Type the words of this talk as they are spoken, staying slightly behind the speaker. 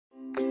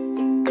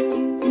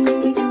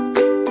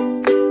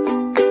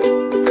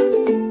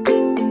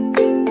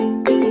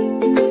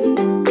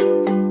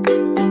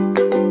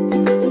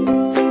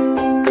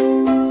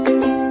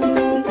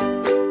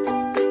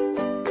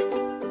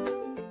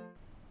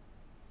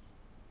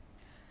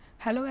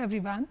Hello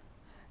everyone.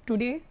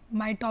 Today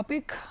my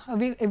topic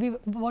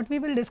what we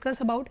will discuss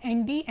about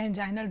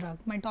anti-anginal drug.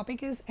 My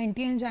topic is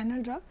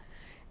anti-anginal drug.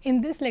 In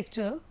this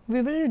lecture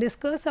we will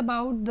discuss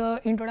about the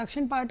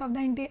introduction part of the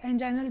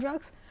anti-anginal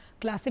drugs,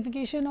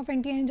 classification of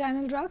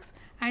anti-anginal drugs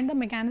and the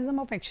mechanism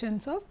of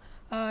actions of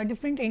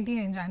different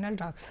anti-anginal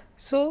drugs.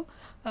 So,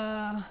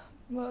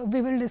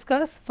 we will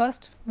discuss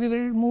first, we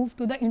will move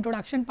to the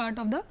introduction part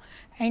of the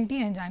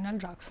anti-anginal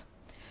drugs.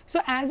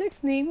 So, as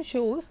its name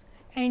shows,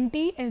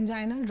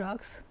 anti-anginal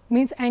drugs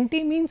means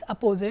anti means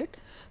opposite.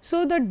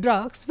 So, the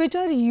drugs which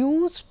are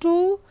used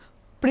to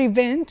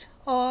prevent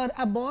or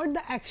abort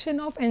the action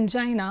of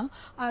angina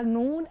are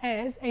known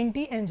as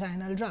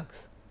anti-anginal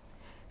drugs.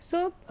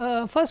 So,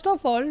 first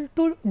of all,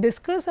 to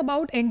discuss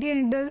about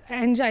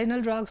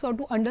anti-anginal drugs or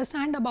to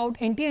understand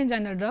about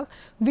anti-anginal drug,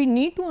 we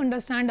need to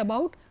understand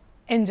about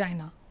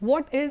angina.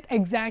 What is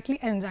exactly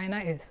angina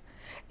is?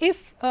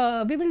 If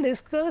we will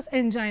discuss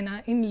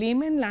angina in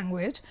layman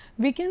language,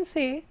 we can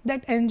say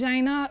that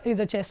angina is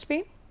a chest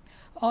pain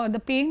or the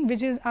pain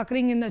which is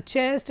occurring in the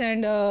chest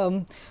and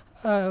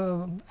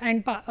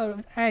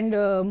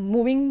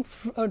moving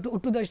to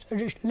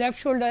the left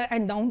shoulder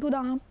and down to the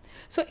arm.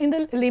 So, in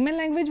the layman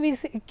language we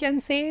can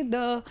say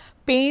the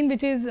pain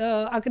which is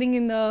occurring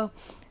in the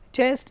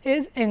chest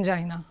is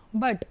angina,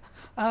 but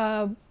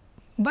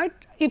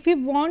if we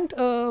want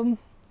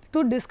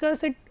to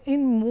discuss it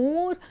in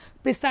more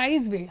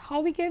precise way,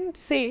 how we can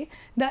say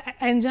the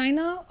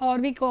angina, or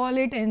we call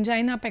it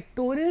angina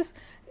pectoris,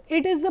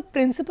 it is the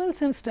principal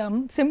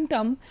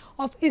symptom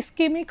of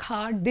ischemic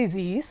heart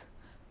disease,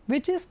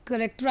 which is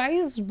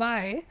characterized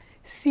by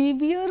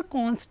severe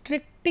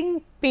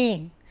constricting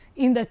pain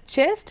in the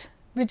chest,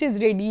 which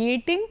is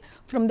radiating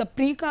from the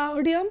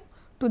precordium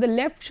to the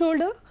left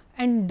shoulder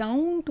and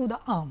down to the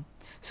arm.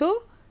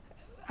 So,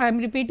 I am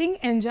repeating,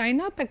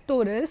 angina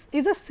pectoris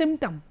is a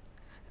symptom.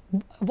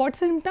 What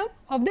symptom?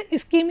 Of the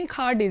ischemic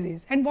heart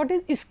disease. And what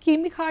is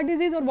ischemic heart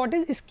disease or what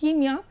is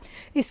ischemia?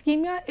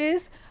 Ischemia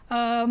is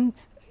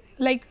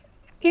like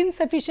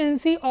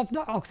insufficiency of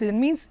the oxygen,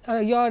 means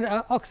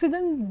your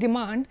oxygen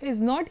demand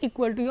is not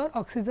equal to your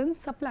oxygen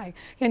supply.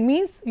 It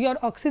means your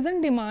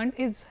oxygen demand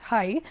is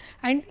high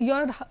and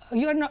your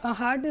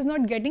heart is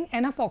not getting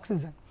enough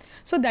oxygen.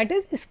 So, that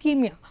is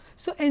ischemia.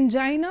 So,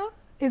 angina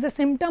is a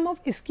symptom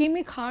of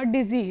ischemic heart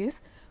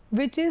disease,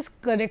 which is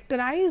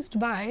characterized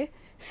by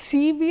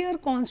severe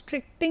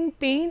constricting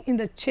pain in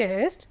the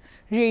chest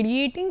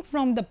radiating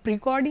from the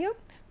precordium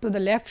to the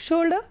left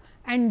shoulder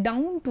and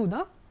down to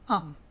the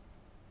arm.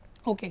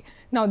 Okay.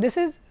 Now, this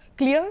is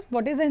clear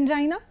what is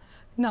angina.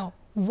 Now,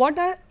 what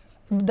are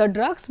the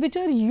drugs which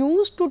are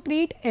used to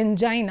treat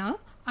angina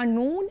are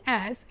known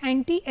as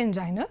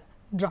anti-anginal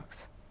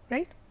drugs,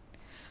 right.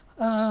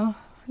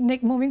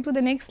 Moving to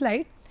the next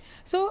slide.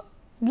 So,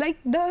 like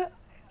there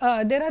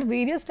are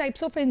various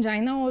types of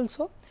angina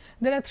also.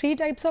 There are 3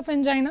 types of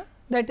angina,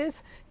 that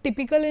is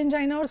typical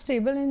angina or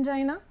stable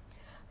angina,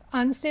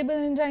 unstable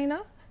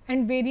angina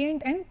and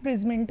variant and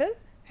prismental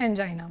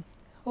angina.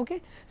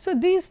 Okay. So,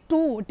 these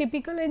two,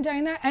 typical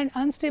angina and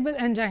unstable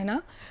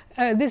angina,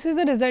 this is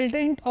a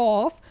resultant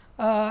of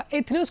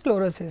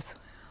atherosclerosis.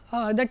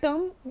 The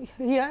term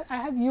here I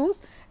have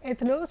used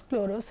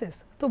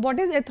atherosclerosis. So, what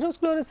is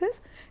atherosclerosis?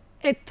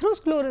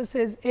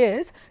 Atherosclerosis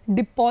is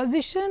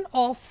deposition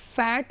of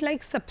fat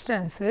like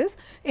substances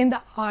in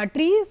the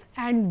arteries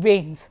and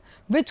veins,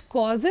 which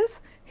causes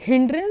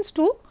hindrance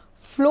to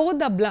flow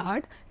the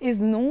blood,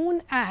 is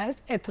known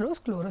as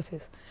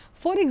atherosclerosis.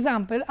 For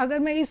example, अगर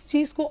मैं इस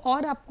चीज़ को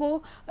और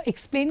आपको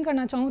explain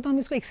करना चाहूँ तो हम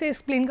इसको ऐसे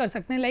explain कर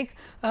सकते हैं, like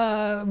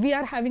we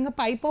are having a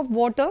pipe of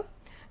water,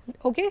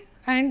 okay,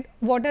 and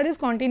water is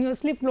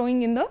continuously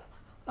flowing in the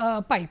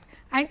pipe,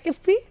 and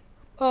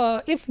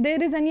if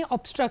there is any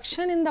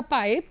obstruction in the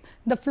pipe,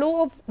 the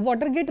flow of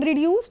water get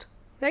reduced,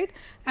 right,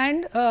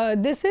 and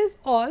this is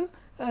all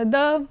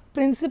the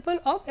principle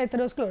of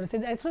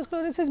atherosclerosis.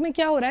 Atherosclerosis में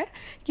क्या हो रहा है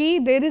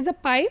कि there is a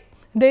pipe,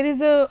 there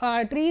is a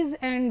arteries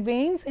and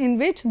veins in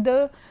which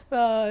the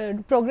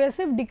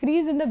progressive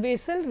decrease in the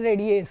vessel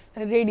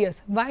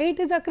radius. Why it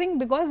is occurring?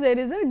 Because there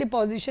is a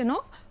deposition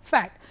of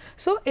fat.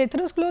 So,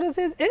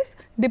 atherosclerosis is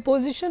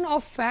deposition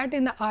of fat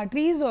in the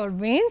arteries or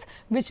veins,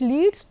 which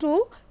leads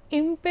to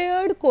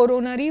impaired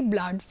coronary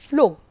blood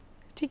flow.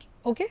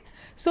 Okay.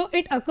 So,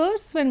 it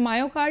occurs when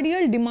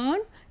myocardial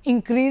demand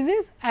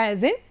increases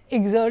as in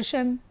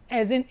exertion,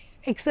 as in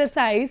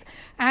exercise,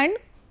 and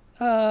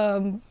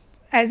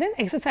as in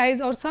exercise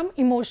or some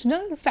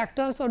emotional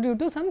factors or due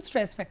to some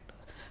stress factors.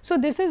 So,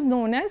 this is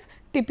known as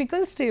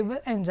typical stable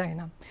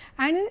angina.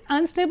 And in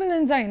unstable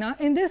angina,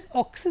 in this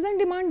oxygen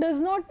demand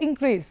does not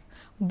increase,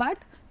 but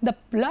the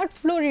blood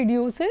flow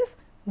reduces.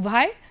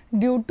 Why?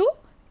 Due to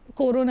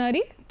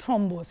coronary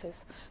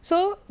thrombosis.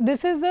 So,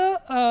 this is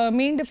the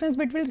main difference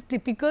between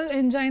typical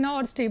angina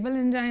or stable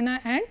angina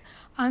and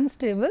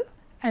unstable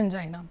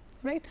angina,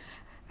 right.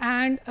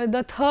 And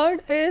the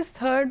third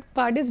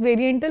part is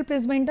variantal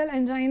prismental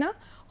angina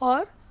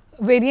or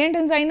variant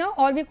angina,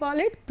 or we call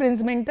it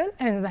prinzmental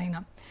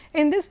angina.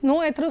 In this, no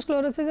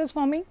atherosclerosis is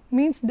forming,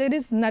 means there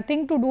is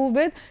nothing to do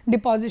with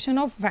deposition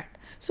of fat.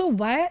 So,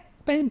 why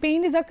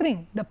pain is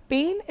occurring? The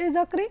pain is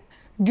occurring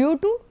due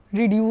to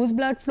reduced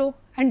blood flow.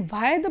 And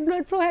why the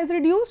blood flow has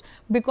reduced?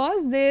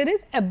 Because there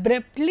is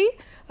abruptly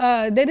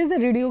there is a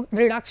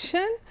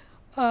reduction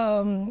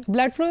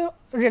blood flow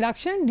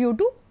reduction due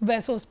to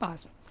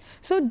vasospasm.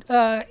 So,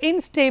 in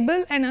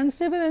stable and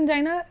unstable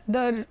angina,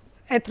 the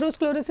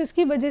atherosclerosis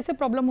की वजह से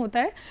problem होता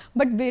है,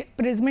 but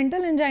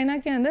प्रिजमेंटल angina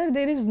के अंदर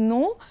there is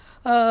no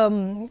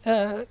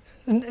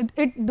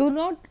it do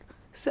not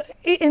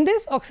in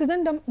this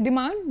oxygen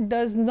demand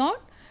does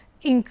not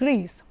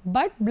increase,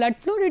 but blood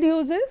flow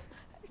reduces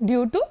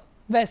due to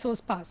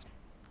vasospasm.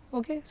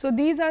 Okay. So,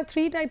 these are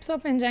three types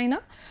of angina,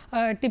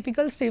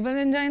 typical stable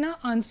angina,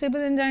 unstable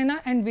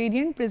angina and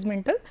variant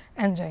prizmental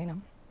angina.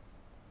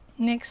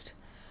 Next.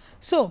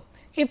 So,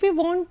 if we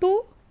want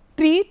to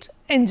treat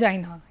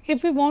angina,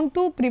 if we want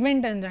to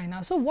prevent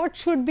angina, so what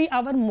should be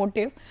our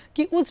motive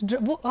ki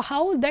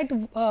how that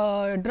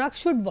drug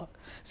should work.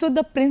 So,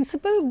 the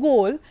principal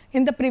goal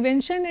in the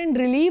prevention and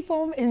relief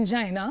of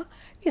angina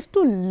is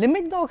to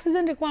limit the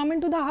oxygen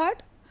requirement to the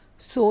heart,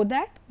 so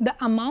that the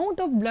amount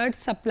of blood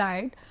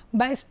supplied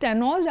by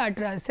stenosed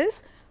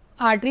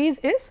arteries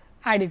is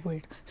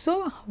adequate.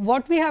 So,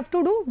 what we have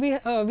to do?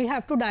 We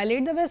have to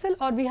dilate the vessel,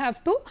 or we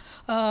have to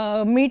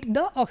meet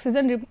the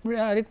oxygen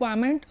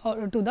requirement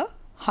to the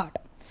heart.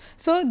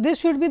 So, this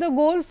should be the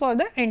goal for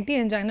the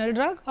anti-anginal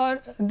drug,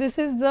 or this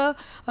is the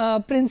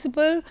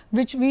principle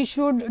which we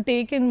should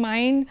take in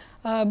mind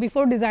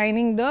before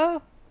designing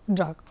the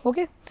drug.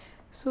 Okay.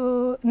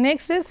 So,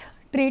 next is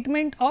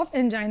treatment of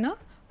angina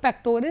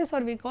pectoris,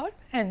 और we call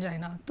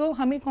angina. तो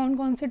हमें कौन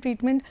कौन से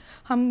treatment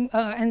हम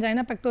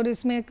angina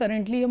pectoris में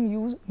currently हम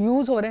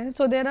use हो रहे हैं.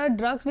 So, there are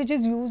drugs which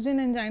is used in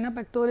angina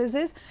pectoris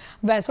is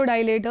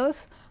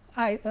vasodilators.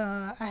 I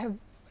have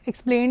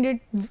explained it,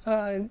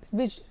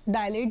 which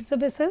dilates the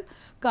vessel.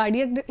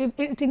 Cardiac,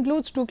 it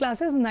includes two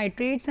classes,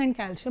 nitrates and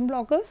calcium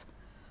blockers.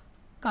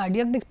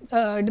 Cardiac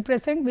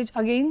depressant, which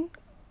again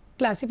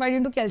classified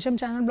into calcium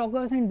channel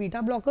blockers and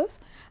beta blockers,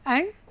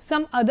 and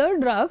some other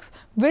drugs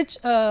which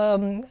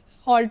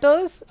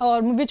alters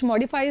or which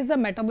modifies the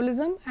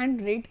metabolism and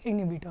rate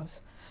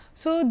inhibitors.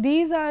 So,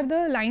 these are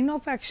the line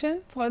of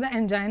action for the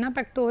angina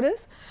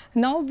pectoris.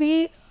 Now,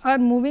 we are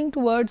moving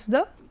towards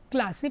the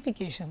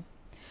classification.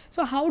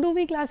 So, how do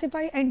we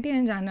classify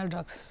anti-anginal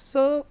drugs?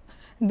 So,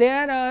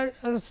 there are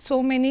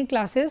so many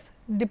classes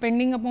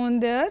depending upon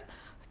their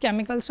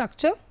chemical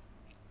structure.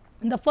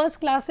 The first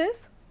class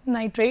is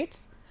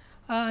nitrates.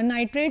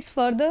 Nitrates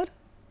further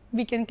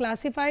we can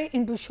classify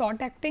into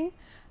short acting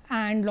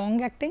and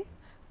long acting.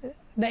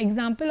 The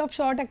example of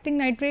short acting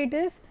nitrate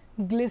is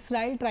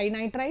glyceryl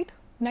trinitrate,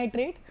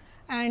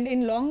 and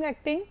in long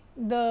acting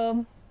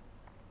the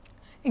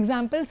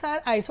examples are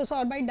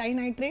isosorbide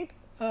dinitrate,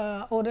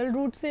 oral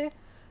route se,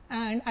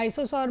 and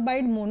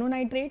isosorbide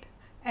mononitrate,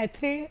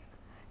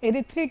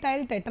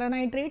 erythritol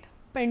tetranitrate,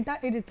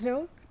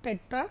 pentaerythritol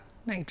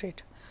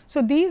tetranitrate.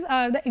 So, these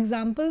are the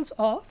examples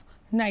of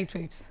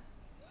nitrates,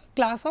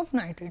 class of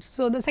nitrates.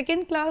 So, the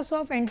second class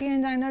of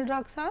anti-anginal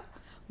drugs are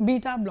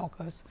beta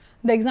blockers.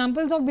 The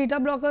examples of beta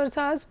blockers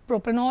are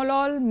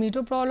propranolol,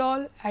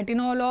 metoprolol,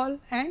 atenolol,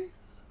 and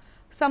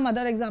some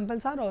other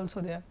examples are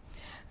also there.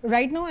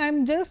 Right now, I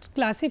am just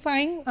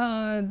classifying,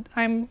 I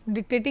am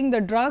dictating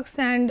the drugs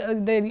and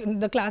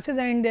the classes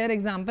and their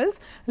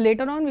examples.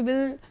 Later on, we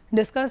will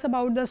discuss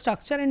about the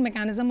structure and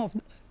mechanism of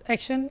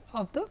action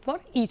of the for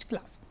each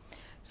class.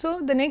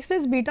 So, the next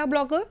is beta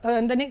blocker,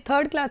 the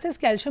third class is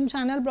calcium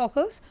channel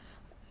blockers.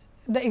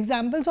 The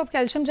examples of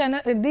calcium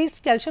channel, these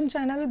calcium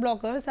channel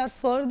blockers are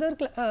further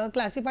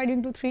classified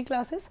into three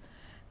classes,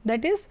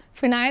 that is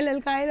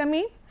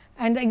phenylalkylamine,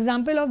 and the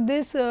example of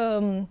this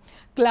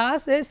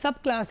class is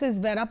subclass is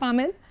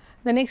verapamil.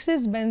 The next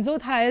is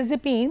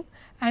benzothiazepine,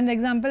 and the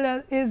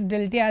example is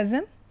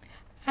diltiazem,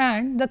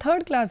 and the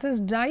third class is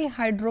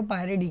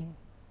dihydropyridine,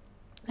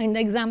 and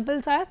the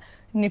examples are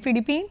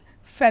nifedipine,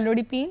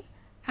 felodipine,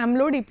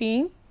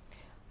 amlodipine,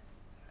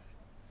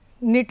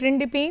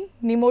 nitrindipine,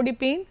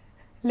 nimodipine,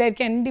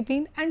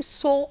 lercanidipine and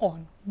so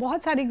on.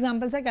 बहुत सारे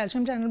examples है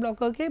calcium channel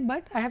blocker के,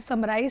 but I have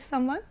summarized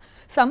some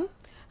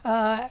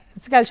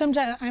calcium.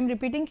 I am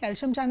repeating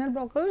calcium channel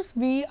blockers.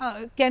 We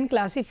can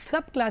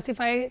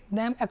sub-classify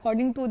them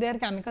according to their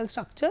chemical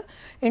structure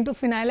into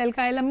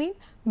phenylalkylamine,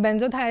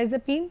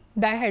 benzothiazepine,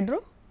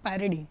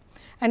 dihydropyridine,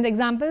 and the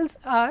examples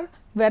are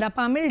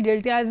verapamil,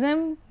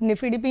 diltiazem,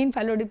 nifedipine,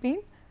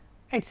 felodipine,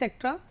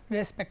 etc.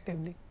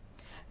 respectively.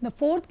 The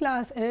fourth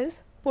class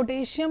is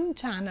potassium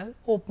channel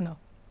opener.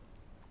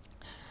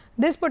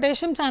 This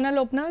potassium channel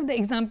opener, the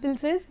example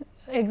is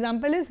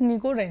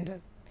nicorandil,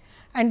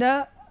 and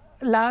the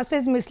last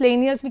is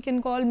miscellaneous. We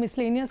can call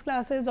miscellaneous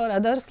classes or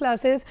others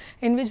classes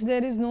in which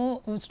there is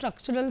no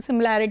structural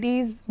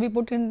similarities. We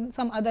put in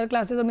some other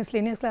classes or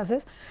miscellaneous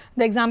classes.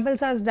 The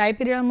examples are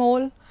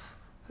dipyramole,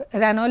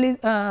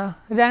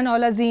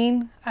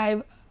 ranolazine,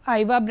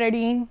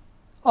 ivabradine,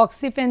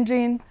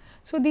 oxyfendrine,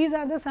 So, these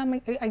are the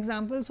some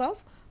examples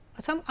of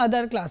some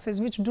other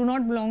classes which do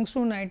not belong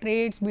to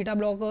nitrates, beta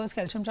blockers,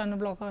 calcium channel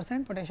blockers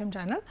and potassium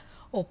channel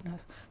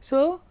openers.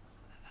 So,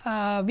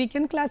 we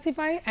can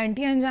classify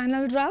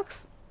anti-anginal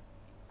drugs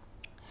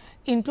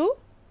into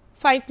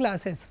 5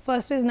 classes.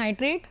 First is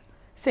nitrate,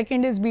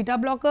 second is beta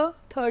blocker,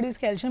 third is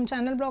calcium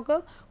channel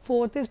blocker,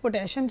 fourth is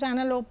potassium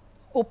channel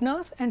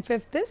openers and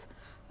fifth is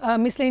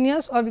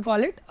miscellaneous, or we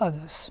call it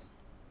others.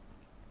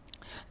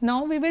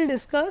 Now, we will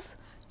discuss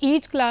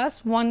each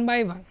class one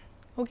by one.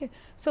 Okay.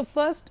 So,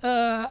 first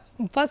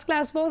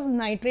class was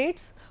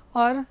nitrates,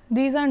 or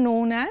these are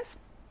known as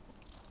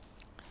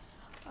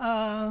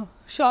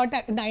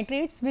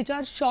nitrates which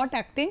are short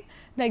acting.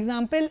 The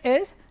example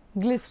is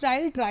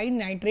glyceryl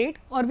trinitrate,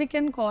 or we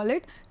can call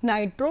it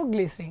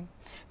nitroglycerin.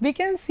 We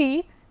can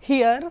see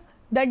here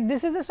that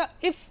this is a,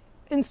 if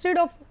instead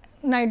of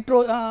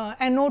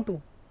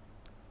NO2,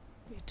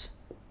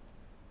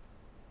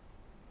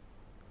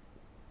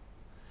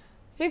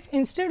 if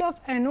instead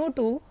of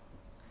NO2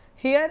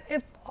 here,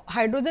 if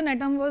hydrogen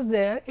atom was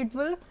there, it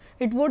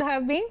would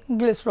have been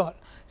glycerol.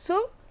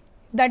 So,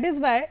 that is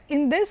why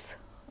in this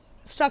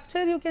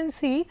structure you can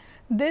see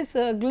this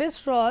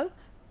glycerol,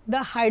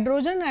 the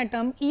hydrogen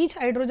atom, each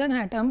hydrogen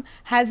atom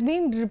has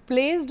been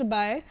replaced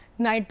by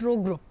nitro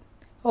group.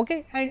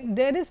 Okay, and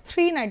there is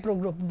 3 nitro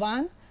group,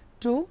 1,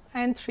 2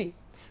 and 3.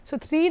 So,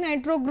 3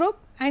 nitro group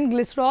and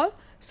glycerol.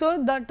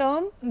 So, the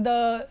term,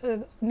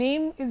 the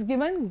name is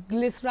given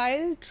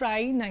glyceryl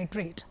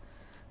trinitrate.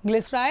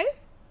 Glyceryl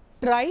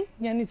tri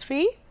yani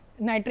 3,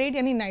 nitrate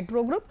yani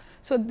nitro group.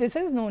 So, this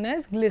is known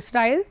as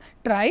glyceryl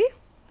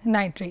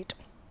trinitrate.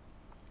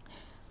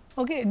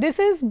 Okay, this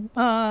is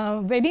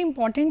very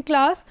important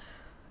class.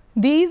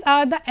 These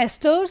are the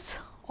esters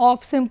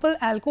of simple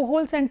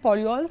alcohols and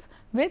polyols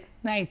with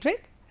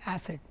nitric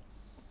acid.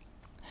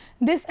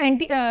 This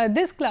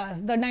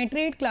class, the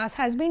nitrate class,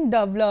 has been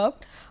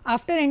developed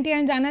after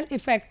anti-anginal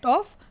effect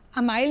of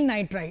amyl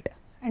nitrite.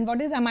 And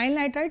what is amyl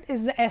nitrite?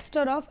 Is the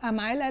ester of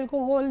amyl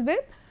alcohol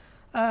with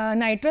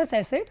nitrous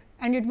acid,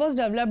 and it was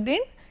developed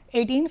in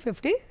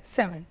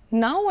 1857.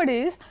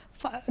 Nowadays,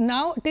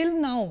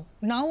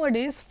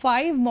 nowadays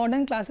 5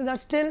 modern classes are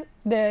still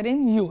there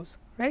in use,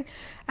 right?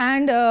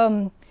 And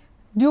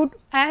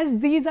as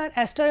these are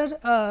esters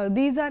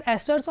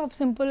of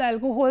simple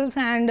alcohols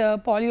and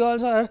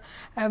polyols or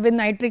with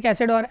nitric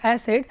acid or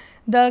acid,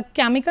 the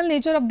chemical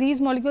nature of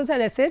these molecules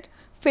as acid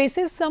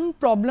faces some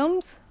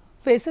problems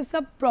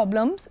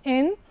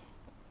in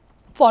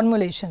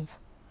formulations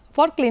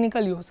for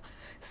clinical use.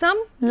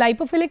 Some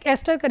lipophilic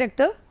ester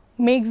character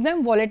makes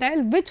them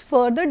volatile, which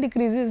further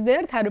decreases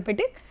their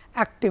therapeutic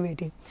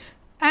activity.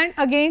 And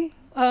again,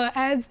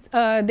 as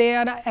they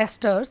are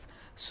esters,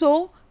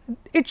 so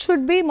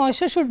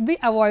moisture should be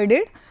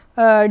avoided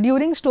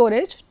during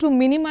storage to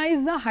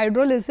minimize the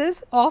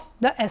hydrolysis of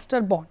the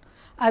ester bond.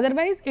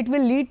 Otherwise, it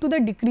will lead to the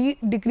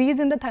decrease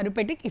in the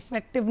therapeutic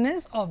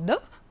effectiveness of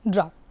the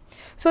drug.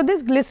 So,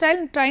 this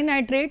glyceryl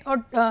trinitrate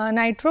or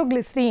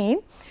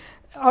nitroglycerin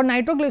or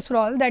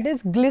nitroglycerol, that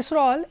is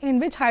glycerol in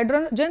which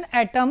hydrogen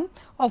atom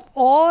of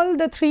all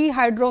the 3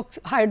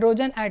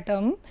 hydrogen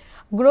atom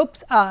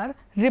groups are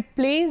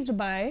replaced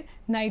by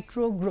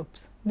nitro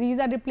groups. These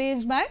are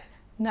replaced by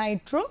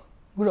nitro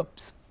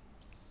groups.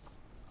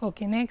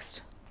 Okay,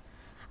 next.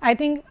 I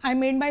think I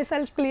made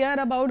myself clear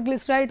about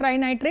glyceryl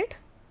trinitrate.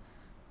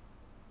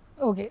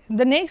 Okay,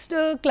 the next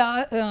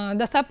class,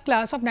 the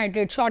subclass of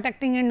nitrate, short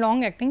acting and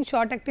long acting.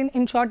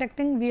 In short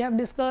acting, we have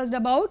discussed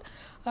about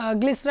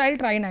glyceryl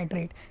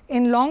trinitrate.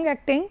 In long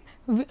acting,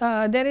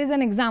 there is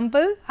an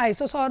example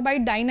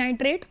isosorbide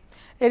dinitrate,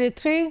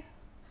 erythritol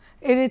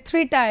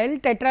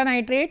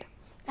tetranitrate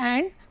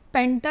and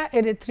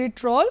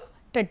pentaerythritol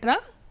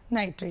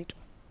tetranitrate.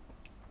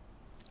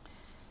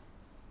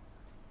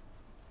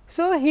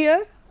 So,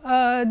 here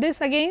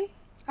this again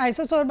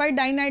isosorbide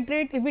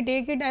dinitrate, if we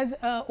take it as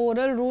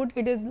oral route,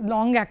 it is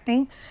long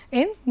acting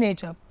in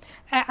nature.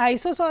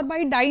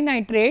 Isosorbide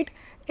dinitrate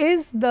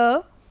is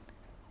the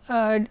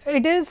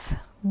it is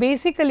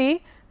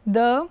basically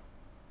the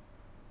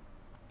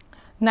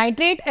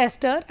nitrate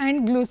ester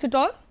and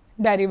glucitol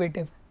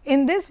derivative.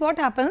 In this what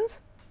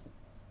happens?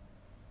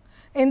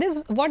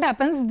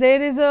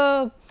 There is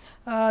a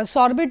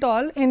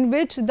sorbitol in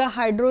which the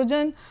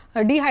hydrogen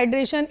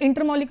dehydration,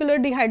 intermolecular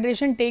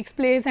dehydration takes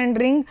place and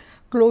ring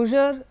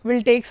closure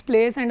will takes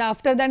place, and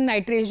after that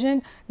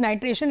nitration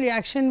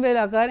reaction will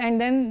occur and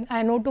then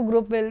NO2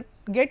 group will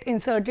get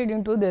inserted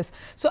into this.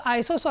 So,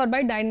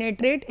 isosorbide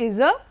dinitrate is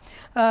a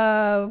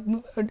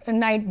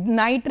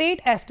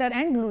nitrate ester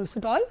and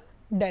glucitol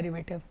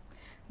derivative.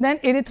 Then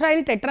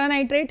erythryl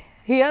tetranitrate,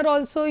 here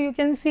also you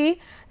can see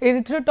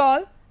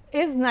erythritol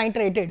is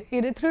nitrated.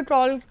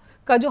 Erythritol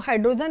का जो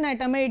hydrogen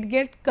atom है, it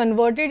get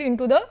converted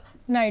into the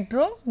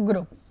nitro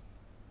group.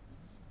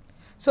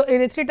 So,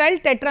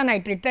 erythritol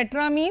tetranitrate,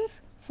 tetra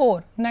means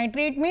 4,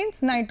 nitrate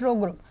means nitro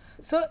group.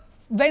 So,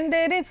 when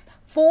there is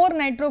 4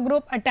 nitro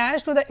group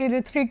attached to the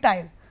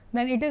erythritol,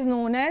 then it is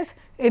known as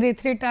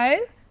erythritol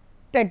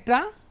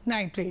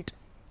tetranitrate.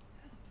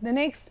 The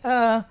next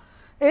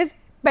is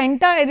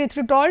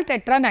penta-erythritol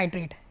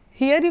tetranitrate.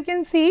 Here you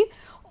can see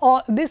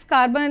this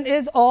carbon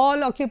is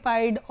all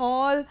occupied,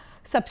 all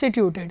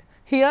substituted.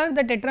 Here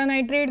the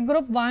tetranitrate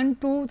group 1,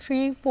 2,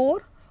 3,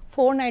 4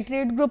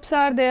 nitrate groups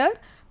are there.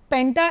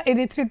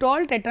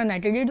 Penta-erythritol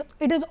tetranitrate,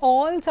 it is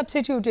all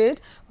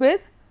substituted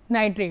with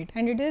nitrate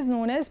and it is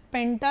known as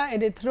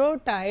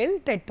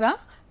penta-erythrotyl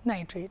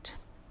tetranitrate.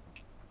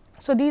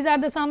 So, these are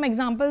the some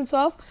examples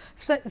of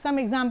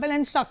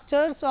and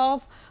structures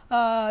of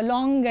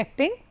long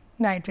acting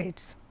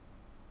nitrates.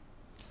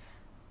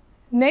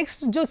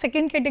 Next, जो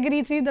second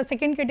category थी, the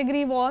second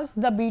category was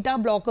the beta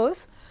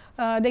blockers.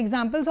 The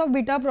examples of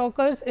beta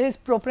blockers is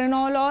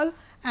propranolol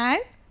and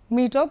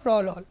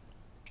metoprolol.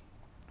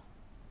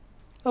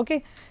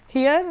 Okay,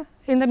 here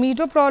in the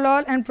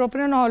metoprolol and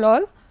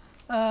propranolol,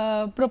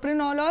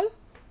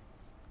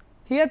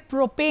 here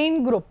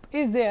propane group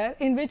is there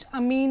in which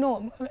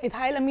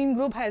ethylamine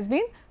group has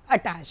been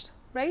attached,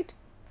 right.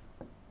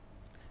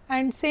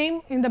 And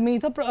same in the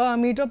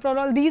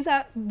metoprolol, these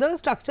are the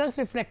structures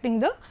reflecting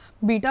the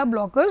beta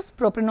blockers,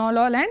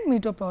 propranolol and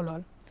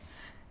metoprolol.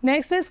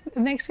 Next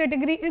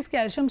category is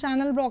calcium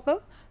channel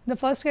blocker. The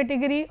first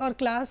category or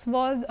class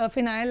was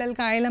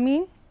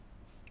phenylalkylamine,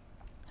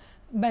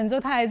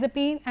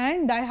 benzothiazepine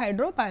and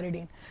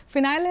dihydropyridine.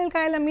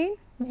 Phenylalkylamine,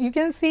 you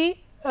can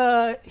see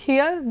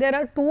here there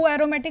are 2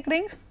 aromatic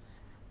rings,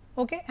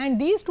 okay, and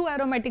these 2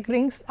 aromatic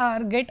rings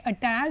get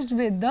attached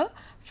with the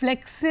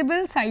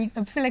flexible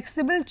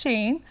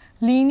chain,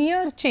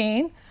 linear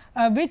chain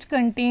which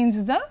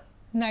contains the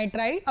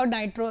nitrite or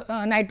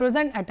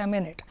nitrogen atom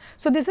in it.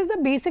 So, this is the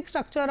basic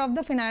structure of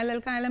the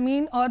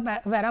phenylalkylamine or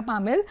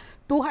verapamil,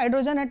 2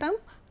 hydrogen atom,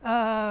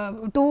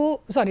 2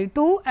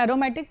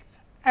 aromatic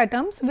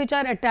atoms which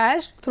are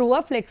attached through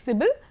a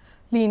flexible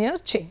linear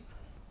chain.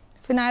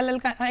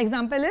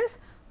 Example is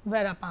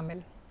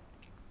verapamil.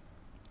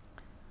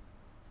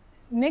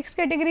 Next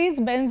category is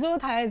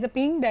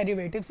benzothiazepine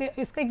derivatives.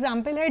 इसका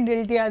example है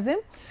diltiazem.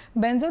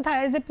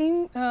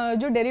 Benzothiazepine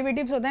जो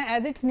derivatives होते हैं,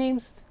 as its name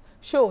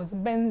shows,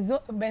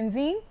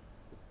 benzene,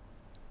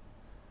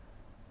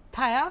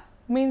 thia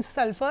means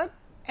sulfur,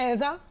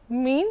 aza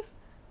means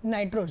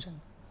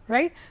nitrogen,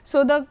 right.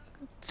 So, the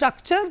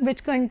structure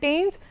which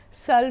contains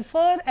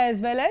sulfur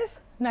as well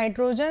as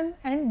nitrogen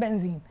and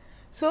benzene.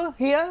 So,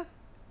 here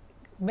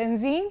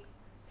benzene,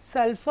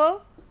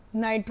 sulfur,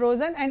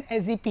 nitrogen and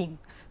azepine.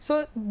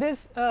 So,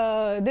 this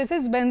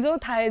is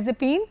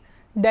benzothiazepine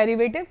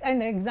derivatives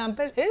and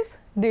example is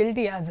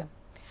diltiazem.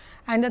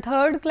 And the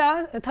third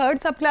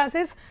subclass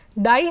is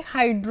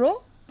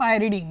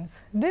dihydropyridines.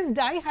 This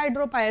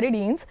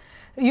dihydropyridines,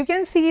 you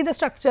can see the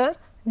structure.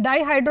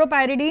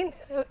 Dihydropyridine,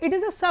 it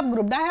is a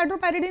subgroup.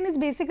 Dihydropyridine is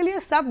basically a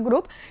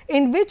subgroup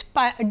in which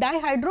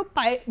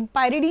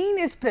dihydropyridine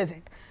is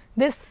present.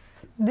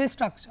 This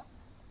structure,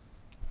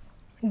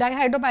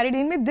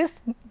 dihydropyridine with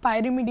this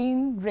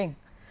pyrimidine ring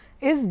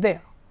is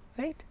there,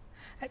 right,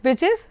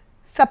 which is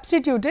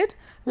substituted,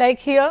 like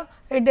here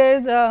it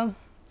is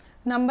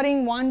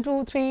numbering 1,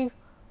 2, 3,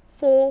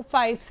 4,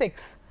 5,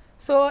 6.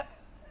 So,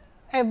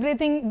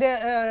 everything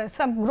the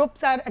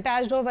subgroups are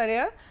attached over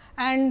here,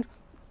 and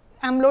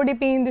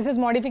amlodipine, this is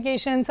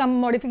modification, some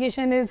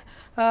modification is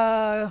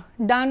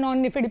done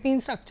on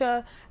nifedipine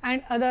structure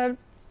and other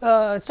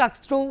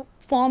structures to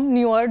form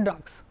newer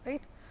drugs,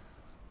 right.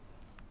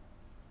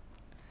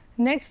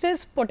 Next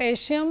is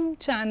potassium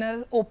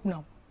channel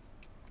opener.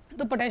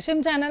 The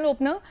potassium channel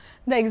opener,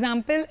 the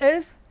example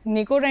is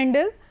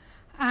nicorandil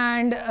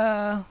and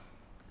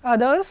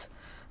others,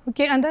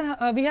 okay, and then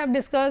we have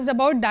discussed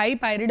about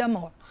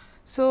dipyridamole.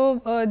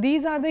 So,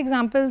 these are the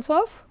examples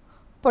of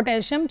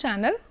potassium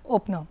channel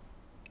opener.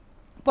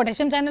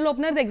 Potassium channel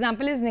opener, the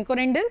example is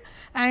nicorandil,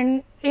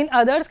 and in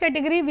others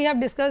category we have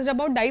discussed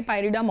about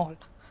dipyridamole,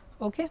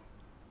 okay.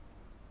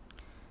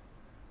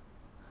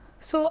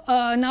 So,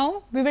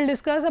 now we will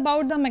discuss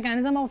about the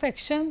mechanism of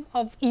action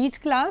of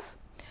each class.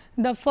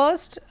 The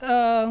first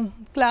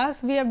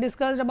class we have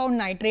discussed about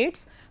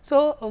nitrates.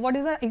 So, what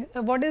is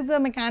the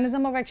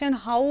mechanism of action,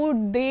 how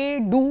they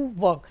do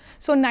work.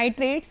 So,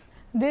 nitrates,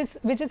 this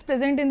which is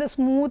present in the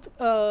smooth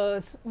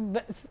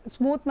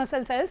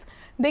muscle cells,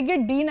 they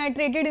get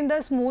denitrated in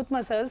the smooth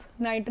muscles.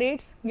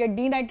 Nitrates get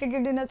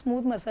denitrated in the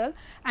smooth muscle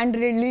and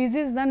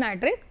releases the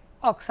nitric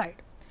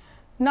oxide.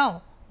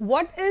 Now,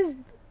 what is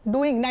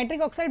doing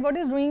nitric oxide? What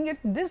is doing it?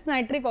 This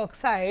nitric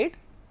oxide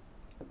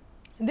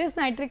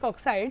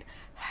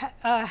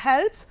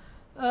helps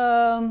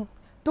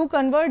to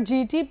convert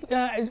GT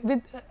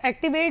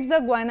activates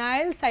the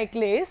guanyl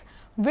cyclase,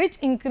 which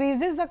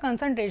increases the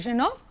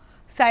concentration of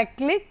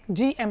cyclic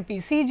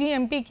GMP.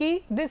 CGMP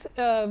ki, this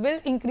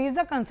will increase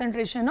the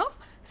concentration of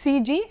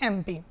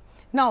CGMP.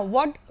 Now,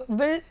 what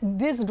will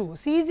this do?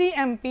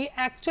 CGMP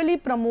actually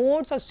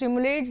promotes or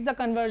stimulates the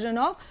conversion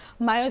of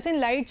myosin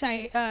light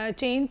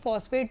chain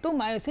phosphate to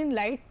myosin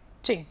light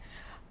chain.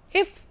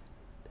 If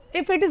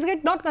it is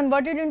not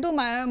converted into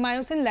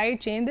myosin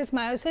light chain, this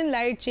myosin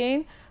light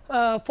chain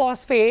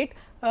phosphate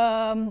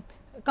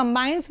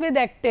combines with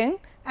actin,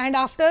 and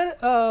after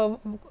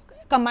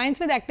combines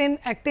with actin,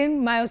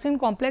 actin-myosin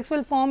complex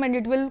will form and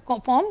it will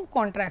form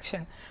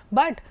contraction.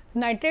 But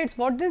nitrates,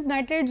 what does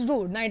nitrates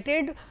do?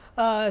 Nitrate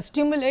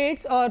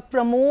stimulates or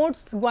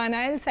promotes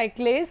guanylyl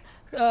cyclase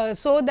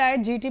so that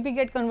GTP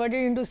get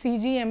converted into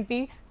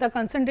cGMP, the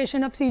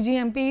concentration of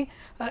cGMP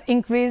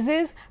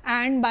increases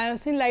and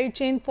myosin light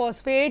chain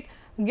phosphate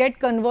get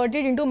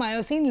converted into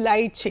myosin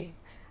light chain,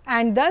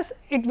 and thus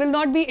it will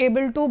not be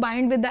able to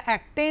bind with the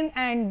actin,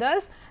 and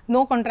thus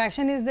no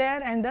contraction is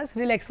there, and thus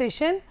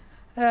relaxation.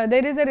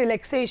 There is a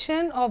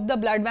relaxation of the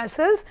blood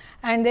vessels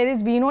and there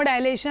is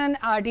venodilation,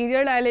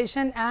 arterial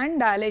dilation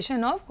and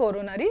dilation of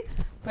coronary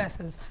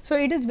vessels. So,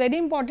 it is very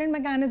important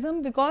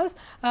mechanism because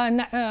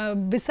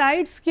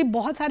besides कि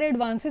बहुत सारे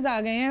advances आ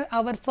गए हैं,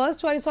 our first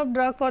choice of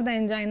drug for the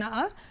angina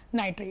are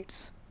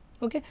nitrates.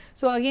 Okay.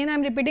 So, again I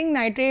am repeating,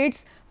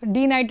 nitrates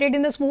denitrate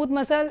in the smooth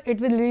muscle, it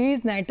will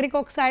release nitric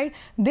oxide.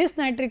 This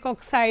nitric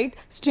oxide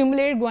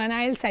stimulate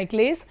guanylyl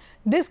cyclase.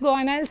 This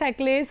guanylyl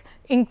cyclase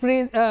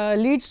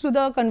leads to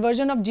the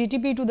conversion of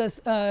GTP to the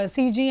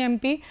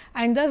cGMP,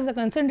 and thus the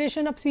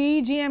concentration of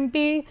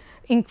cGMP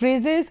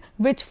increases,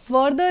 which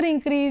further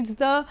increase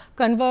the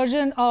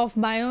conversion of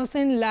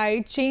myosin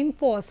light chain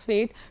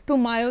phosphate to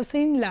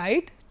myosin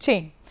light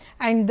chain,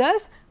 and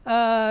thus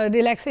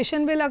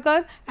relaxation will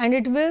occur and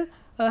it will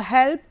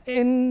help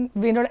in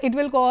it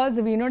will cause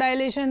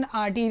venodilation,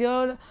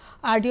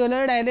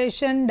 arteriolar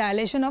dilation,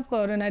 dilation of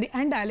coronary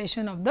and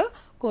dilation of the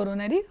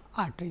coronary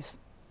arteries.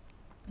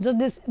 So,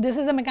 this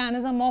is the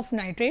mechanism of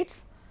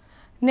nitrates.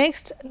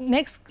 Next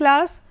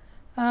class,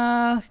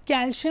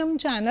 calcium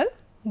channel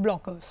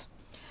blockers.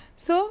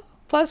 So,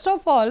 first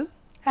of all,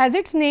 as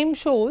its name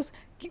shows,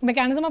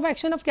 mechanism of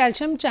action of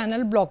calcium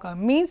channel blocker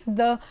means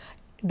the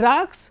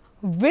drugs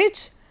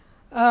which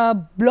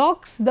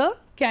blocks the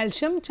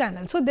calcium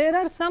channel. So, there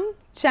are some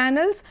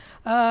channels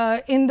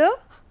in the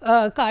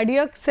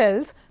cardiac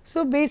cells.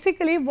 So,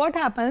 basically what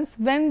happens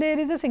when there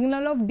is a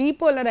signal of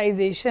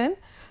depolarization,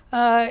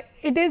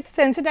 it is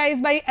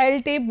sensitized by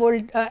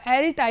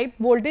L-type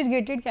voltage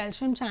gated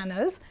calcium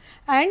channels,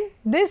 and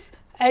this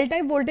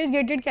L-type voltage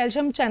gated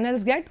calcium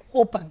channels get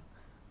open.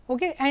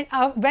 Okay, and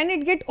when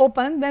it get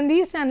open, when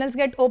these channels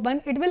get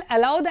open, it will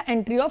allow the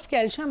entry of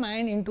calcium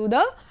ion into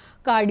the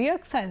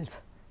cardiac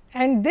cells.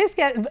 And this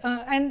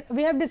and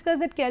we have discussed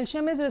that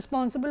calcium is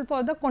responsible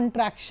for the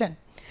contraction,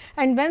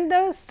 and when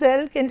the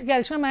cell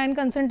calcium ion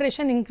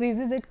concentration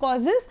increases, it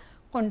causes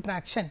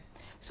contraction.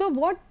 So,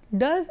 what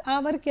does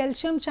our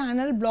calcium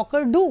channel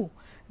blocker do?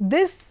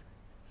 This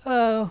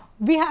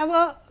we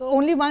have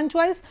only one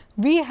choice,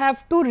 we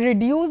have to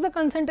reduce the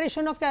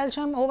concentration of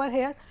calcium over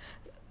here.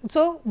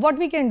 So, what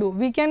we can do?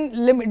 We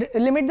can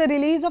limit the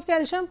release of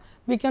calcium,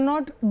 we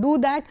cannot do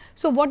that.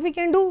 So, what we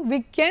can do? We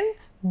can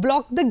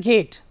block the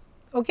gate,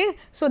 okay,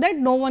 so that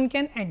no one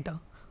can enter.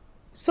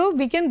 So,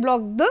 we can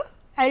block the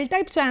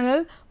L-type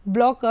channel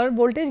blocker,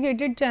 voltage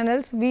gated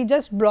channels, we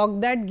just block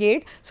that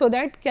gate, so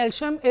that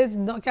calcium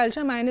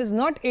ion is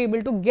not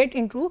able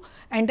to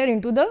enter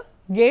into the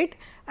gate,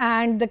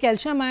 and the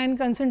calcium ion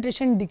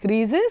concentration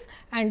decreases,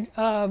 and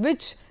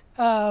which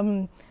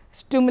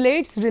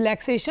stimulates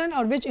relaxation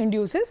or which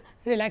induces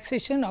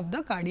relaxation of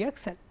the cardiac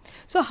cell.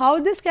 So, how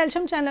this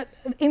calcium channel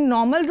in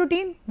normal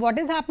routine, what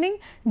is happening?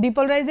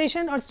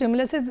 Depolarization or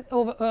stimulus is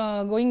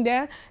going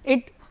there.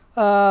 It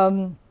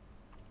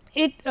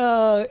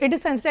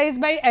is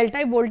sensitized by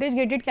L-type voltage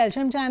gated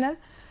calcium channel.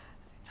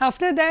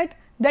 After that,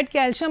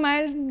 calcium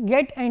ion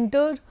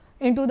enter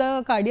into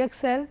the cardiac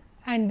cell,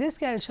 and this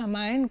calcium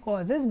ion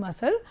causes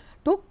muscle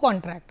to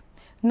contract.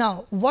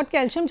 Now, what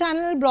calcium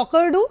channel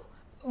blocker do?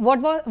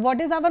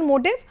 What is our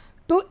motive?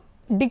 To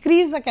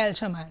decrease the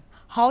calcium ion.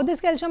 How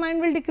this calcium ion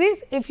will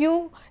decrease? If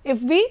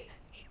we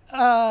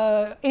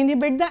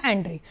inhibit the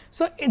entry.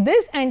 So,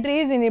 this entry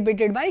is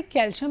inhibited by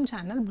calcium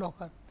channel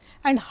blocker.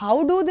 And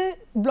how do they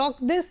block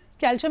this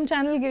calcium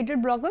channel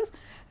gated blockers?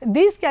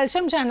 This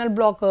calcium channel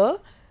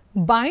blocker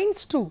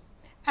binds to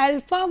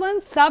alpha 1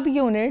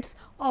 subunits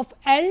of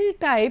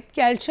L-type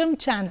calcium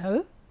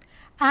channel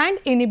and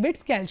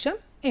inhibits calcium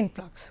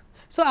influx.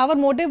 So, our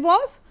motive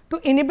was to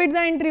inhibit the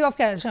entry of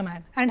calcium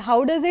ion, and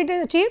how does it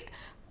achieved?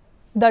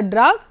 The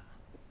drug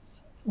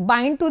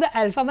bind to the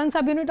alpha 1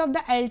 subunit of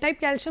the L-type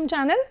calcium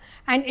channel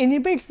and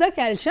inhibits the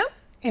calcium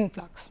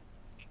influx.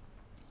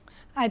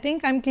 I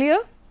think I am clear.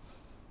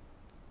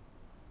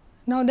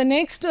 Now, the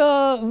next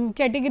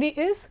category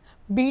is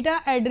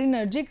beta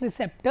adrenergic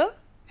receptor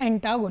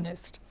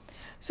antagonist.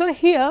 So,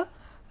 here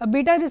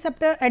beta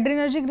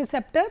adrenergic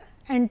receptor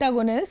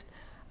antagonist,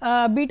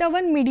 beta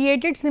 1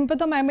 mediated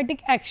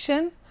sympathomimetic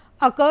action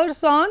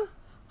occurs on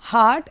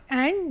heart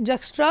and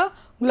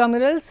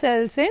juxtaglomerular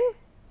cells in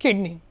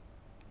kidney.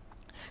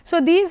 So,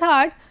 these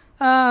heart,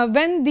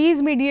 when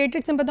these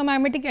mediated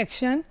sympathomimetic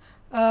action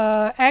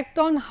act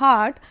on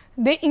heart,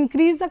 they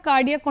increase the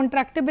cardiac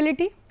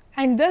contractibility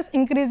and thus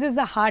increases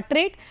the heart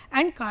rate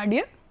and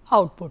cardiac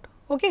output.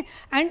 Okay.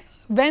 And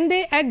when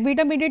they act,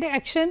 beta mediated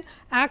action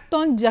act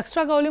on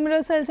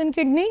juxtaglomerular cells in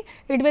kidney,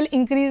 it will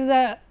increase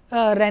the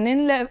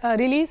renin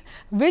release,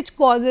 which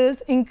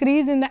causes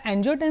increase in the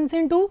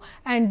angiotensin 2,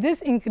 and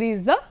this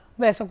increase the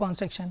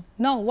vasoconstriction.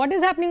 Now, what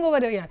is happening over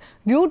here?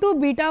 Due to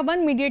beta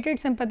 1 mediated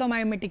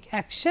sympathomimetic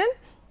action,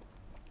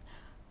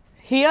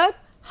 here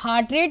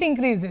heart rate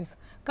increases,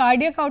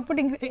 cardiac output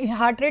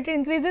heart rate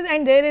increases,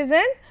 and there is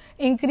an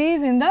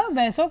increase in the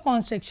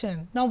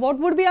vasoconstriction. Now, what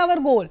would be our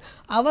goal?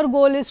 Our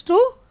goal is to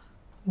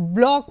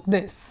block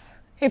this.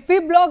 If we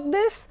block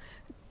this,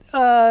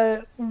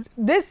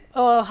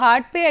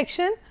 heart pay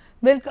action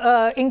will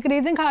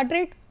increasing heart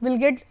rate will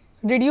get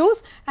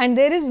reduced, and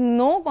there is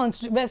no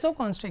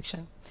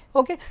vasoconstriction.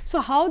 Okay. So,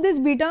 how this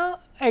beta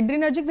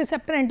adrenergic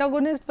receptor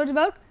antagonist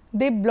work?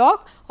 They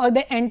block or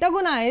they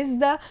antagonize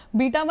the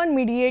beta 1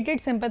 mediated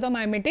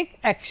sympathomimetic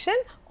action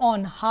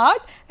on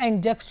heart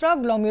and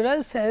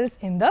juxtaglomerular cells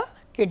in the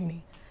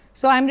kidney.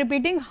 So, I am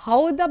repeating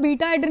how the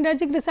beta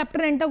adrenergic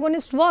receptor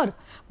antagonist work.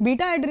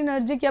 Beta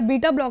adrenergic या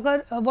beta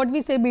blocker, what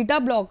we say beta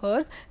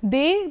blockers,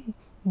 they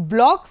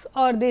blocks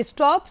or they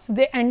stops,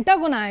 they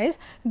antagonize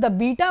the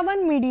beta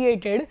 1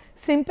 mediated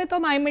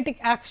sympathomimetic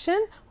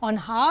action on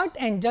heart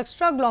and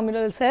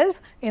juxtaglomerular cells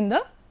in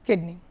the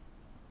kidney.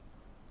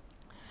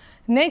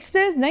 Next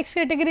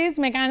category is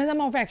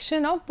mechanism of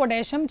action of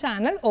potassium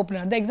channel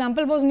opener. The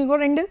example was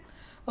nicorandil.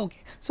 Okay.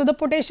 So, the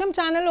potassium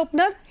channel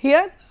opener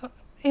here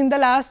in the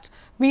last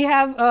we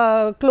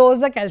have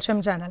closed the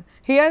calcium channel.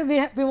 Here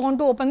we want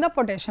to open the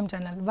potassium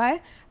channel.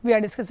 Why? We are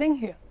discussing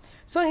here.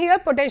 So, here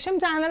potassium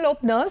channel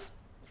openers,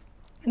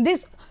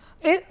 this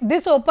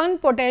open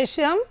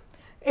potassium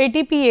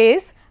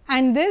ATPase,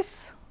 and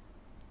this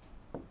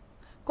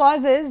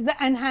causes the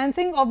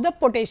enhancing of the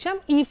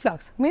potassium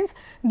efflux, means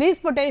these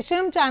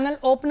potassium channel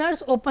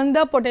openers open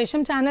the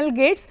potassium channel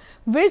gates,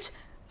 which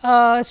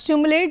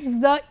stimulates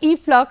the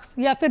efflux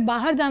या फिर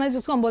बाहर जाना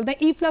जिसको हम बोलते हैं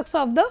efflux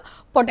of the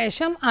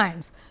potassium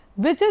ions,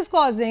 which is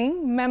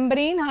causing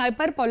membrane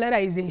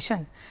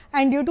hyperpolarization,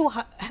 and due to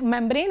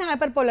membrane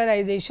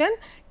hyperpolarization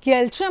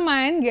calcium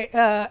ion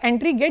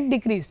entry get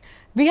decreased.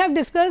 We have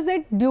discussed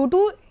that due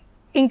to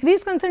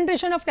increased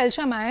concentration of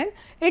calcium ion,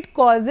 it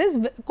causes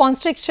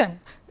constriction.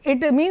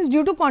 It means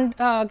due to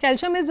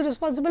calcium is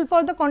responsible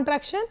for the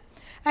contraction,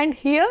 and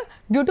here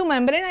due to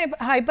membrane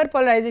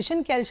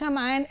hyperpolarization calcium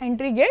ion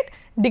entry get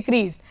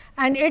decreased,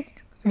 and it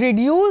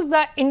reduce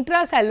the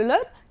intracellular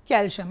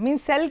calcium,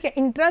 means cell के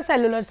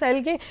intracellular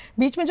cell के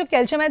बीच में जो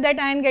calcium है that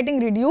ion getting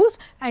reduced,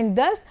 and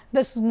thus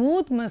the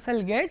smooth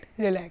muscle get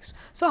relaxed.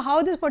 So,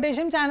 how this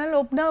potassium channel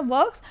opener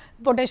works?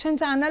 Potassium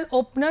channel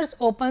openers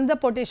open the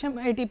potassium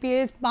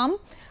ATPase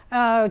pump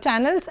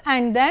channels,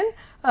 and then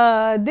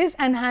this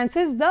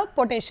enhances the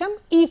potassium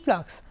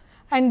efflux,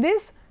 and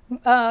this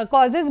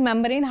causes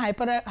membrane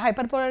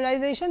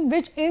hyperpolarization,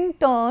 which in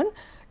turn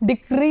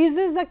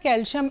decreases the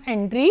calcium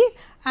entry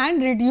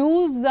and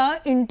reduce the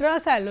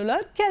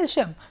intracellular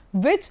calcium,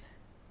 which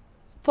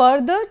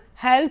further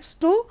helps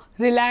to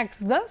relax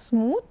the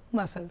smooth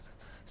muscles.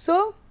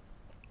 So,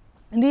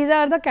 these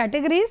are the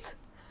categories,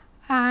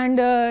 and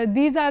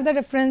these are the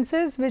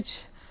references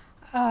which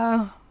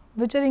are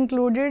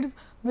included,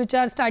 which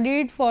are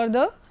studied for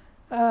the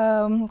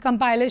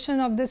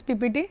compilation of this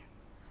PPT.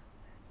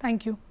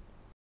 Thank you.